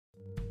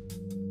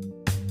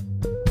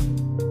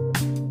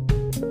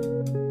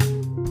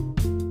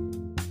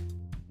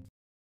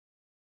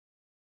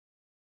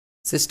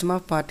System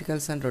of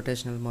particles and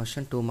rotational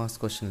motion 2 marks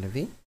క్వశ్చన్లు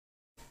ఇవి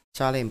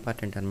చాలా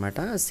ఇంపార్టెంట్ అనమాట.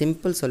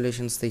 సింపుల్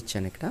సొల్యూషన్స్తో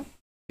ఇచ్చాను ఇక్కడ.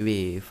 ఇవి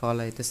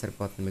ఫాలో అయితే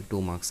సరిపోతుంది మీకు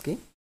 2 మార్క్స్కి.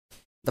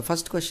 The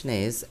first question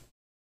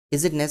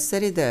is it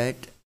necessary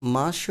that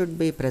mass should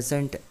be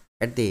present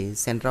at the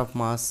centre of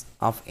mass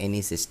of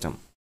any system?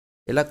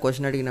 ఇలా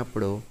క్వశ్చన్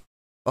అడిగినప్పుడు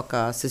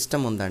ఒక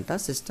సిస్టమ్ ఉందంట,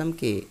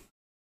 సిస్టమ్కి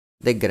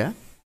దగ్గర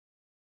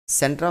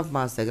సెంటర్ ఆఫ్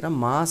మాస్ దగ్గర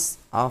మాస్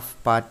ఆఫ్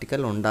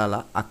పార్టికల్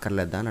ఉండాలా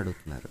అక్కర్లేదా అని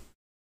అడుగుతున్నారు.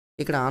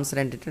 ఇక్కడ ఆన్సర్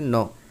ఏంటంటే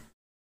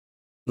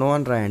నో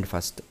అని రాయండి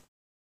ఫస్ట్.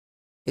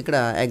 ఇక్కడ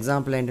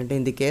ఎగ్జాంపుల్ ఏంటంటే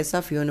in the case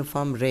of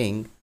uniform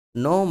ring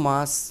no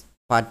mass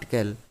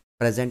particle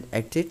present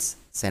at its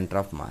centre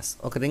of mass.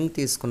 ఒక రింగ్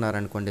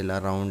తీసుకున్నారనుకోండి, ఇలా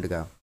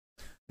రౌండ్గా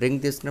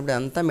రింగ్ తీసుకున్నప్పుడు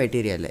అంతా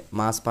మెటీరియలే,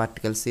 మాస్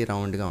పార్టికల్స్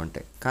రౌండ్గా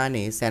ఉంటాయి,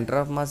 కానీ సెంటర్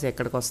ఆఫ్ మాస్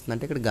ఎక్కడికి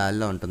వస్తుందంటే ఇక్కడ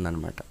గాలిలో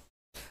ఉంటుందన్నమాట.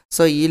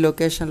 సో ఈ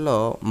లొకేషన్లో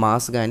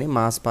మాస్ కానీ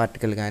మాస్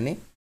పార్టికల్ కానీ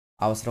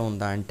అవసరం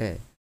ఉందా అంటే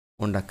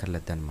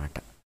ఉండక్కర్లేదు అనమాట,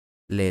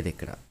 లేదు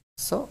ఇక్కడ.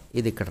 సో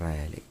ఇది ఇక్కడ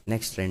రాయాలి.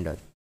 నెక్స్ట్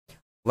రెండోది,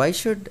 why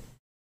should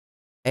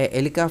A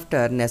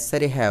helicopter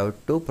necessary have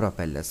 2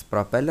 propellers?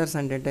 Propellers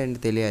అంటే ఏంటి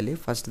తెలియాలి.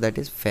 ఫస్ట్ దట్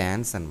ఈస్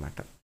ఫ్యాన్స్ అనమాట,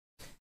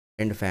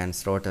 2 ఫ్యాన్స్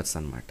రోటర్స్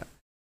అనమాట.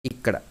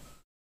 ఇక్కడ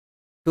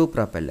 2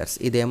 ప్రొపెల్లర్స్,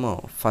 ఇదేమో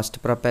ఫస్ట్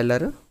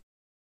ప్రొపెల్లర్,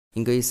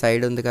 ఇంకో ఈ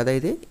సైడ్ ఉంది కదా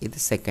ఇది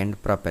సెకండ్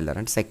ప్రొపెల్లర్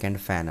అంటే సెకండ్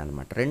ఫ్యాన్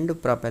అనమాట. 2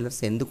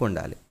 ప్రొపెల్లర్స్ ఎందుకు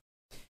ఉండాలి?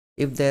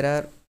 ఇఫ్ దేర్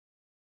ఆర్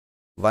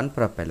 1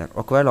 ప్రొపెల్లర్,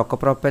 ఒకవేళ ఒక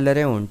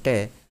ప్రొపెల్లరే ఉంటే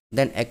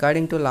then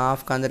according to law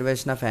of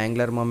conservation of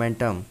angular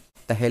momentum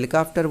the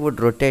helicopter would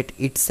rotate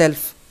it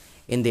self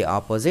in the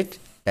opposite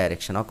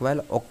direction. ఒకవేళ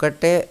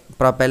ఒక్కటే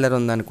ప్రొపెల్లర్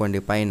ఉందనుకోండి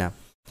పైన,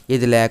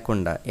 ఇది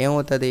లేకుండా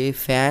ఏమవుతుంది,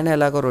 ఫ్యాన్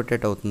ఎలాగో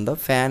రొటేట్ అవుతుందో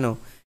ఫ్యాను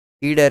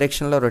ఈ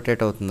డైరెక్షన్లో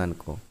రొటేట్ అవుతుంది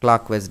అనుకో,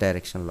 క్లాక్ వైజ్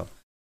డైరెక్షన్లో,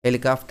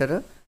 హెలికాప్టర్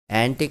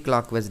యాంటీ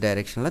క్లాక్ వైజ్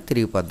డైరెక్షన్లో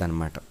తిరిగిపోద్ది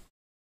అనమాట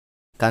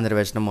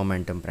కన్జర్వేషన్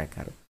మొమెంటం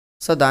ప్రకారం.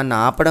 సో దాన్ని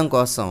ఆపడం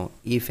కోసం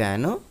ఈ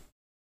ఫ్యాను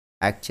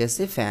యాక్ట్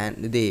చేసి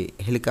ఇది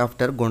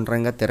హెలికాప్టర్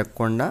గుండ్రంగా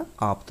తిరగకుండా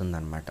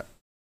ఆపుతుందన్నమాట.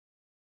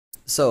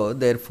 So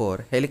there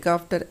four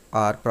helicopter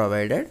are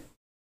provided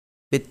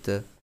with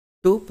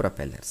 2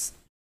 propellers,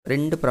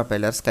 2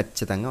 propellers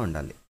ఖచ్చితంగా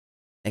ఉండాలి.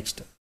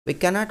 Next, we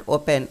cannot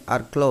open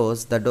or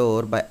close the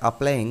door by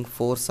applying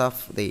force of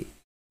the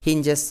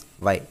hinges.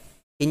 Why?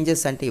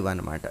 hinges అంటే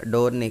ఇవన్నమాట,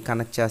 డోర్ని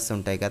కనెక్ట్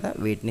చేస్తుంటాయి కదా,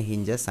 వీటిని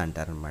hinges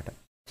అంటారనమాట.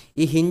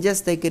 ఈ hinges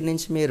దగ్గర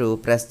నుంచి మీరు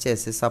ప్రెస్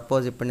చేసి,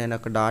 సపోజ్ ఇప్పుడు నేను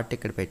ఒక డాట్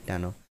ఇక్కడ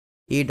పెట్టాను,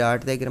 ఈ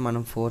డాట్ దగ్గర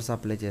మనం ఫోర్స్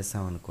అప్లై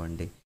చేసాం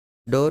అనుకోండి,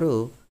 డోరు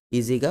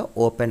ఈజీగా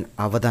ఓపెన్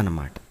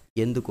అవ్వదన్నమాట.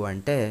 ఎందుకు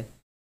అంటే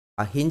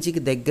ఆ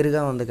హింజ్కి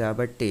దగ్గరగా ఉంది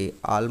కాబట్టి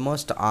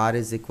almost r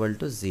is equal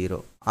to 0.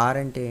 r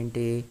అంటే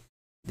ఏంటి,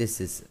 దిస్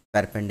ఇస్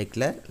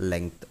పెర్పెండిక్యులర్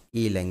లెంగ్త్,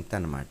 ఈ లెంగ్త్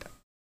అనమాట.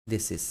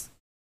 This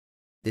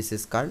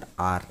is called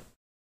are.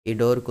 ఈ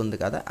డోర్కి ఉంది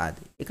కదా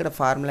అది. ఇక్కడ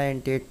ఫార్ములా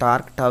ఏంటి,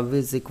 torque tau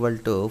is equal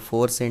to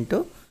force into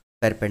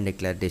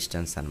perpendicular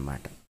distance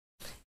అనమాట.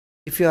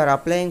 If you are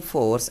applying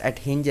force at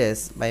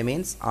hinges by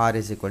means are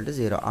is equal to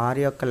 0. Are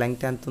యొక్క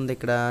లెంగ్త్ ఎంత ఉంది,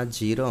 ఇక్కడ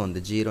 0 ఉంది,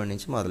 0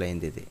 నుంచి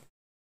మొదలైంది ఇది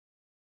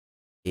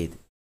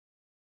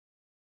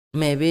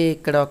మేబీ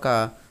ఇక్కడ ఒక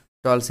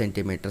 12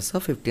 సెంటీమీటర్స్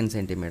 15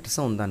 సెంటీమీటర్స్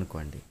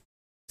ఉందనుకోండి.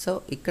 సో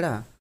ఇక్కడ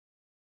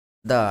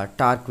the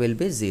torque will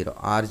be 0,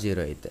 r0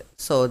 అయితే.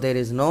 So there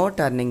is no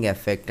turning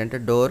effect, అంటే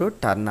డోరు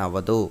టర్న్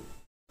అవ్వదు.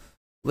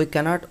 We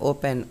cannot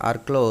open or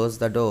close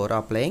the door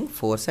applying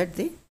force at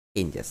the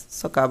hinges.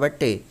 So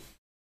కాబట్టి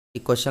ఈ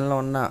క్వశ్చన్లో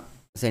ఉన్న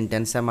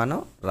సెంటెన్సే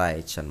మనం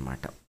రాయొచ్చు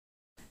అనమాట.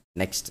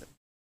 Next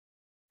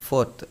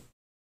fourth,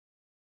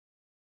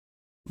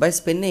 by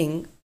spinning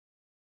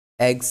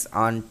eggs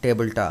on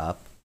tabletop,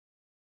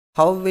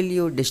 how will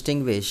you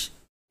distinguish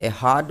a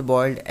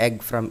hard-boiled egg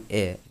from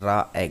a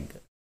raw egg?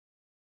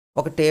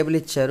 ఒక table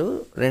ఇచ్చారు,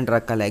 2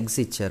 రకాల ఎగ్స్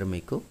ఇచ్చారు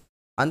మీకు,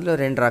 అందులో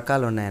 2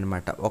 రకాలు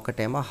ఉన్నాయన్నమాట.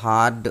 ఒకటేమో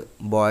హార్డ్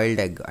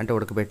బాయిల్డ్ ఎగ్ అంటే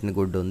ఉడకబెట్టిన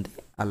గుడ్డు ఉంది,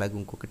 అలాగే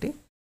ఇంకొకటి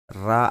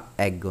రా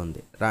ఎగ్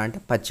ఉంది. రా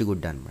అంటే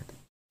పచ్చిగుడ్డు అనమాట.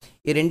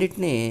 ఈ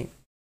రెండింటిని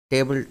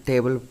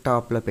టేబుల్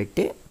టాప్లో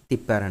పెట్టి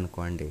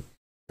తిప్పారనుకోండి,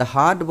 the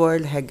hard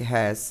boiled egg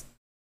has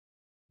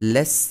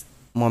less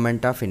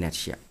moment of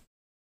inertia.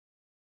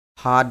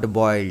 Hard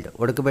boiled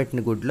ఉడకబెట్టిన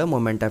గుడ్లో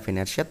మొమెంట్ ఆఫ్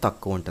ఇనర్షియా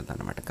తక్కువ ఉంటుంది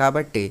అనమాట,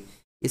 కాబట్టి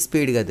ఈ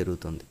స్పీడ్గా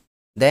తిరుగుతుంది.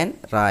 దెన్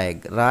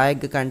రా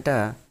ఎగ్ కంట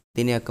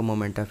దీని యొక్క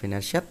మొమెంట్ ఆఫ్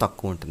ఇనర్షియా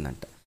తక్కువ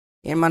ఉంటుందంట.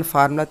 మన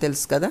ఫార్ములా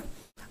తెలుసు కదా,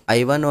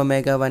 I1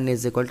 ω1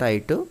 is equal to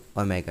I2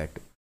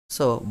 ω2.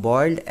 So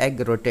boiled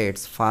egg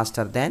rotates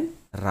faster than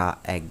రా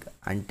ఎగ్,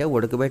 అంటే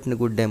ఉడకబెట్టిన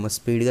గుడ్డు ఏమో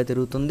స్పీడ్గా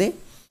తిరుగుతుంది,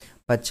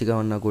 పచ్చిగా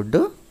ఉన్న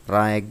గుడ్డు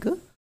రా ఎగ్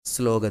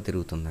స్లోగా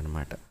తిరుగుతుంది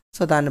అనమాట.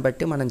 సో దాన్ని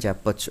బట్టి మనం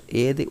చెప్పొచ్చు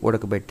ఏది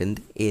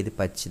ఉడకబెట్టింది ఏది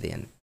పచ్చిది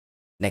అని.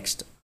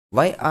 Next,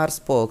 why are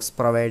spokes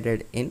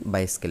provided in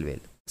bicycle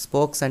wheel?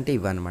 Spokes అంటే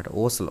ఇవి అనమాట,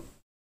 ఓసలో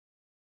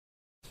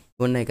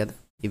ఉన్నాయి కదా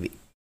ఇవి.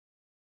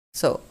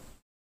 So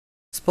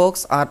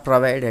spokes are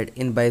provided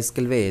in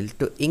bicycle wheel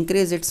to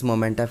increase it's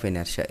moment of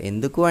inertia.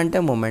 ఎందుకు అంటే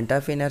మొమెంట్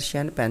ఆఫ్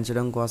ఇనర్షియాని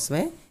పెంచడం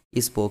కోసమే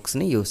ఈ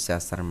స్పోక్స్ని యూస్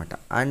చేస్తారనమాట.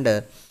 And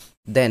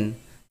then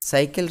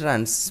cycle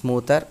runs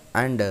smoother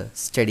and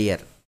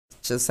స్టడియర్.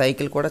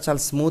 Cycle కూడా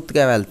చాలా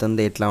స్మూత్గా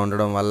వెళ్తుంది, ఇట్లా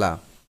ఉండడం వల్ల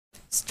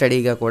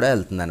స్టడీగా కూడా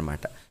వెళ్తుంది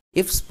అనమాట.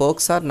 If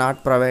spokes are not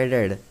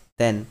provided,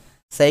 then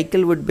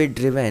cycle would be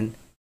driven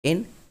in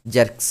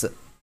jerks,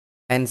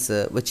 hence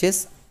which is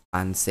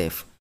unsafe.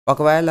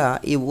 ఒకవేళ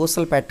ఈ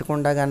ఊసలు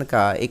పెట్టకుండా కనుక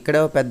ఇక్కడే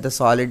పెద్ద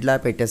సాలిడ్లా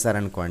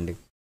పెట్టేశారనుకోండి,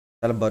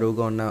 చాలా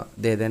బరువుగా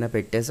ఉన్నది ఏదైనా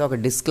పెట్టేసి ఒక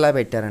డిస్క్లా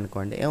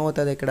పెట్టారనుకోండి,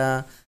 ఏమవుతుంది, ఇక్కడ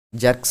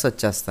జర్క్స్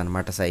వచ్చేస్తుంది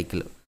అనమాట,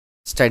 సైకిల్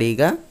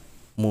స్టడీగా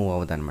మూవ్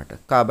అవుతుంది అనమాట.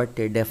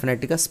 కాబట్టి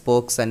డెఫినెట్గా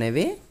స్పోక్స్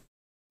అనేవి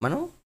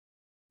మనం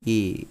ఈ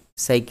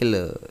సైకిల్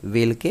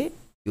వీల్కి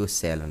యూస్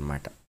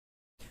చేయాలన్నమాట.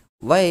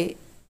 Why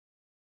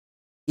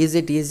is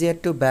it easier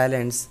to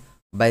balance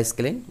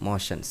bicycle in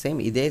motion? Same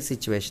ఇదే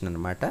సిచ్యువేషన్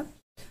అనమాట.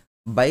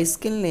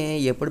 బైసికల్ని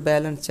ఎప్పుడు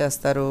బ్యాలెన్స్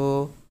చేస్తారు?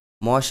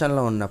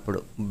 మోషన్లో ఉన్నప్పుడు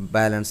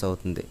బ్యాలెన్స్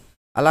అవుతుంది.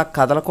 అలా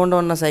కదలకుండా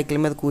ఉన్న సైకిల్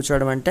మీద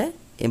కూర్చోవడం అంటే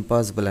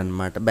ఇంపాసిబుల్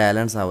అనమాట,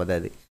 బ్యాలెన్స్ అవ్వదు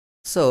అది.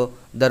 So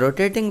the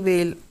rotating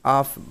wheel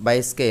of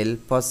bicycle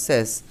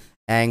possess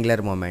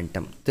angular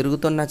momentum.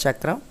 తిరుగుతున్న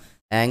చక్రం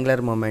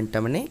యాంగులర్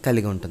మొమెంటమ్ని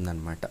కలిగి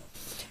ఉంటుందన్నమాట.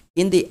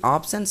 In the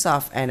absence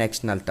of an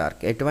external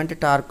torque, ఎటువంటి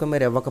టార్క్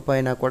మీరు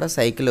ఇవ్వకపోయినా కూడా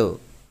సైకిల్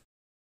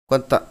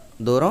కొంత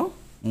దూరం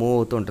మూవ్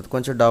అవుతూ ఉంటుంది.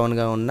 కొంచెం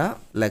డౌన్గా ఉన్నా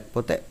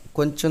లేకపోతే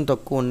కొంచెం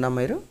తక్కువ ఉన్నా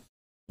మీరు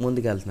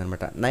ముందుకు వెళ్తుంది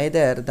అనమాట.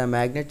 Neither the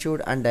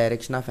magnitude and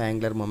direction of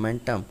angular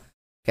momentum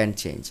can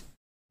change.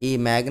 ఈ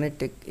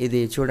మ్యాగ్నెటిక్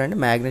ఇది చూడండి,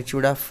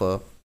 magnitude of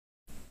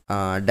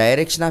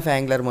direction of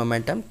angular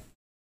momentum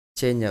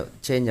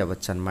change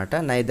అవ్వచ్చు అనమాట.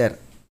 నైదర్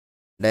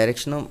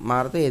డైరెక్షన్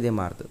మారదు, ఏది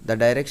మారదు. The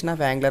direction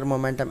of angular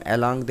momentum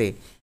along the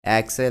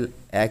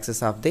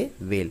axis of the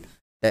wheel.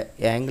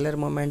 Angular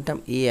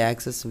momentum ఈ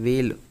axis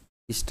wheel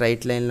ఈ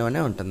స్ట్రైట్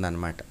లైన్లోనే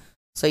ఉంటుందన్నమాట.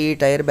 సో ఈ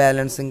టైర్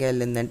బ్యాలెన్సింగ్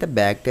వెళ్ళిందంటే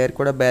బ్యాక్ టైర్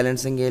కూడా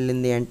బ్యాలెన్సింగ్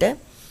వెళ్ళింది అంటే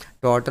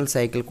టోటల్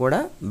సైకిల్ కూడా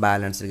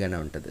బ్యాలెన్స్డ్గానే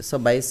ఉంటుంది. So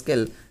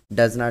bicycle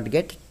does not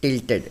get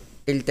tilted.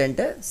 Tilt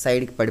అంటే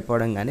సైడ్కి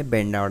పడిపోవడం కానీ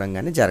బెండ్ అవ్వడం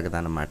కానీ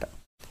జరగదన్నమాట.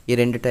 ఈ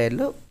రెండు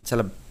టైర్లు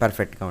చాలా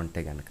పర్ఫెక్ట్గా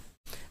ఉంటాయి కనుక.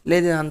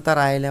 లేదు అంతా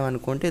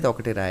రాయలేమనుకుంటే ఇది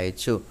ఒకటి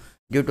రాయొచ్చు.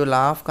 Due to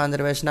law of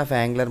conservation of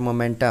angular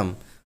momentum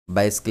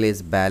bicycle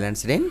is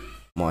balanced in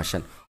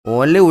motion.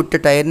 Only ఉట్టి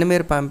టైర్ని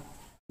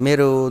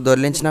మీరు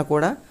దొర్లించినా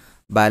కూడా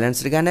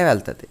బ్యాలెన్స్డ్గానే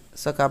వెళ్తుంది.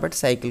 సో కాబట్టి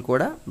సైకిల్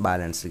కూడా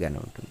బ్యాలెన్స్డ్గానే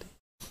ఉంటుంది.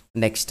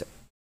 Next,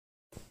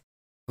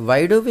 why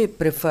do we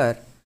prefer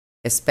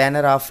a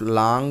spanner of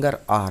longer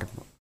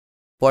arm?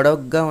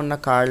 పొడవుగా ఉన్న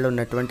కాళ్ళు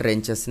ఉన్నటువంటి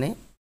రెంచెస్ని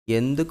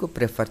ఎందుకు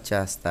ప్రిఫర్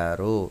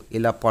చేస్తారు?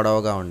 ఇలా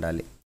పొడవుగా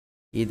ఉండాలి,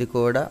 ఇది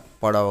కూడా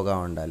పొడవుగా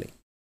ఉండాలి,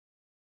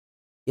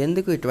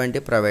 ఎందుకు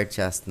ఇటువంటి ప్రొవైడ్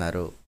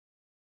చేస్తున్నారు?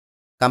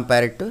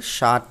 కంపేర్డ్ టు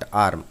షార్ట్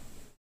ఆర్మ్,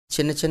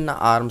 చిన్న చిన్న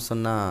ఆర్మ్స్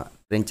ఉన్న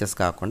రెంచెస్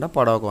కాకుండా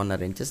పొడవుగా ఉన్న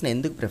రెంచెస్ని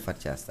ఎందుకు ప్రిఫర్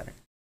చేస్తారు?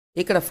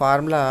 ఇక్కడ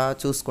ఫార్ములా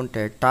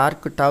చూసుకుంటే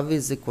torque tau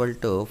is equal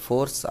to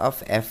force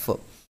of F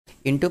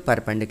into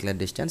perpendicular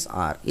distance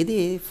are, ఇది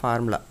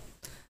formula.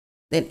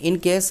 Then in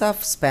case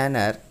of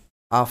spanner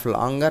of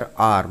longer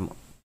arm,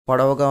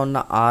 పొడవుగా ఉన్న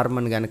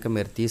ఆర్మ్ని కనుక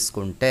మీరు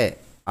తీసుకుంటే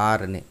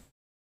ఆర్ని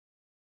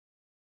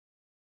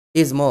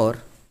is more,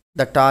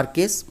 the torque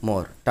is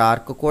more,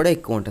 torque కూడా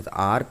ఎక్కువ ఉంటుంది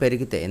ఆర్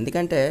పెరిగితే.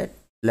 ఎందుకంటే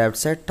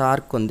లెఫ్ట్ సైడ్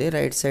టార్క్ ఉంది,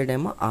 రైట్ సైడ్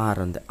ఏమో ఆర్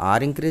ఉంది.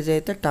 ఆర్ ఇంక్రీజ్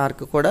అయితే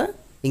టార్క్ కూడా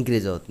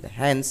ఇంక్రీజ్ అవుతుంది.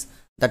 Hence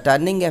the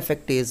turning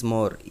effect is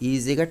more,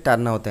 ఈజీగా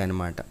టర్న్ అవుతాయి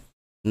అన్నమాట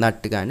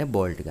నట్ కానీ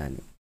బోల్ట్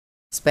కానీ.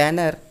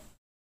 Spanner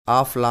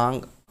of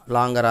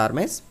longer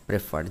arm is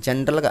preferred.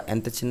 జనరల్గా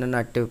ఎంత చిన్న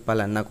నట్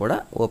విప్పాలన్నా కూడా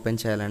ఓపెన్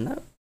చేయాలన్నా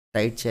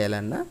టైట్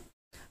చేయాలన్నా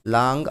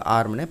లాంగ్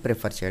ఆర్మ్నే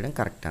ప్రిఫర్ చేయడం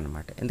కరెక్ట్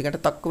అనమాట. ఎందుకంటే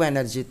తక్కువ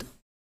ఎనర్జీతో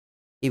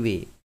ఇవి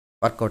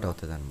వర్కౌట్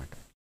అవుతుంది అనమాట.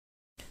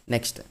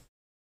 Next,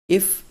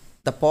 if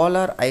the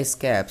polar ice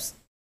caps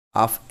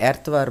of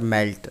earth were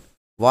melt,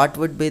 what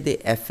would be the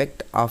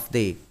effect of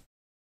the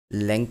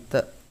length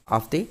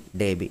of the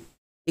డేబీ?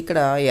 ఇక్కడ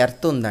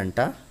ఎర్త్ ఉందంట,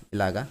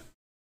 ఇలాగా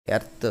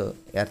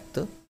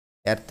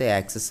ఎర్త్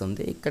యాక్సిస్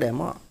ఉంది,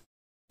 ఇక్కడేమో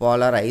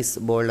పోలార్ ఐస్,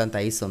 బోల్డ్ అంత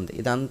ఐస్ ఉంది.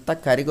 ఇదంతా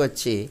కరిగి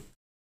వచ్చి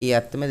ఈ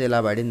ఎర్త్ మీద ఇలా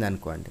పడింది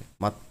అనుకోండి,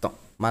 మొత్తం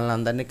మనల్ని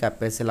అందరినీ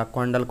కప్పేసి ఇలా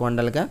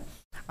కొండలుగా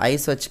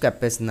ఐస్ వచ్చి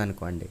కప్పేసింది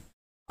అనుకోండి.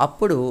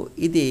 అప్పుడు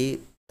ఇది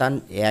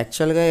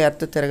యాక్చువల్గా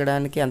ఎర్త్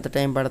తిరగడానికి ఎంత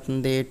టైం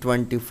పడుతుంది?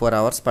 24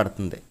 hours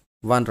పడుతుంది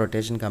 1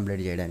 rotation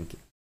కంప్లీట్ చేయడానికి.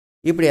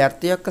 ఇప్పుడు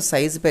ఎర్త్ యొక్క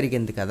సైజు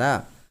పెరిగింది కదా,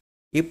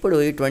 ఇప్పుడు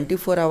ఈ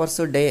 24 hours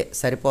డే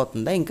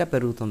సరిపోతుందా ఇంకా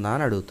పెరుగుతుందా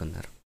అని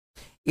అడుగుతున్నారు.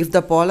 If the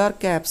polar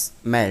caps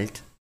melt,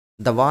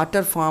 the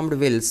water formed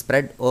will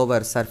spread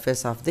over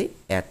surface of the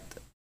earth.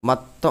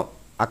 మొత్తం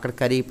అక్కడ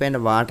కరిగిపోయిన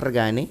వాటర్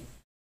కానీ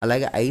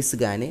అలాగే ఐస్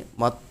కానీ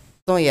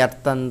మొత్తం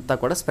ఎర్త్ అంతా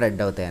కూడా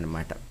స్ప్రెడ్ అవుతాయి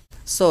అన్నమాట.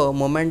 So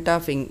moment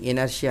of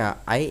inertia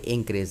I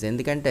increase.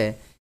 ఎందుకంటే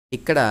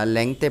ఇక్కడ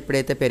లెంగ్త్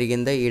ఎప్పుడైతే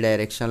పెరిగిందో ఈ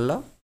డైరెక్షన్లో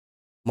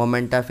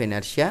మొమెంట్ ఆఫ్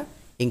ఇనర్షియా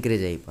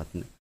ఇంక్రీజ్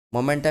అయిపోతుంది.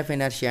 మొమెంట్ ఆఫ్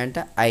ఇనర్షియా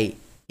అంటే ఐ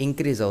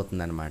ఇంక్రీజ్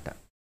అవుతుంది అనమాట.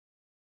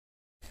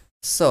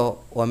 సో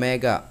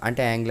ఒమేగా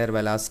అంటే యాంగులర్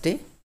వెలాసిటీ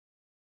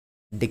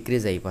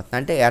డిక్రీజ్ అయిపోతుంది,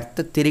 అంటే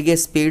ఎర్త్ తిరిగే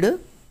స్పీడ్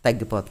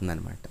తగ్గిపోతుంది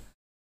అనమాట.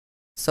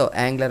 So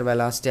angular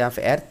velocity of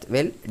earth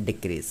will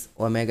decrease,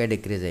 omega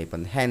decrease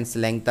అయిపోతుంది. Hence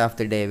length of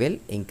the day will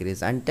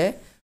increase. అంటే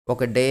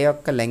ఒక డే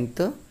యొక్క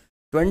లెంగ్త్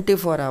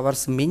 24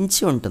 hours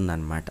మించి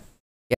ఉంటుందన్నమాట.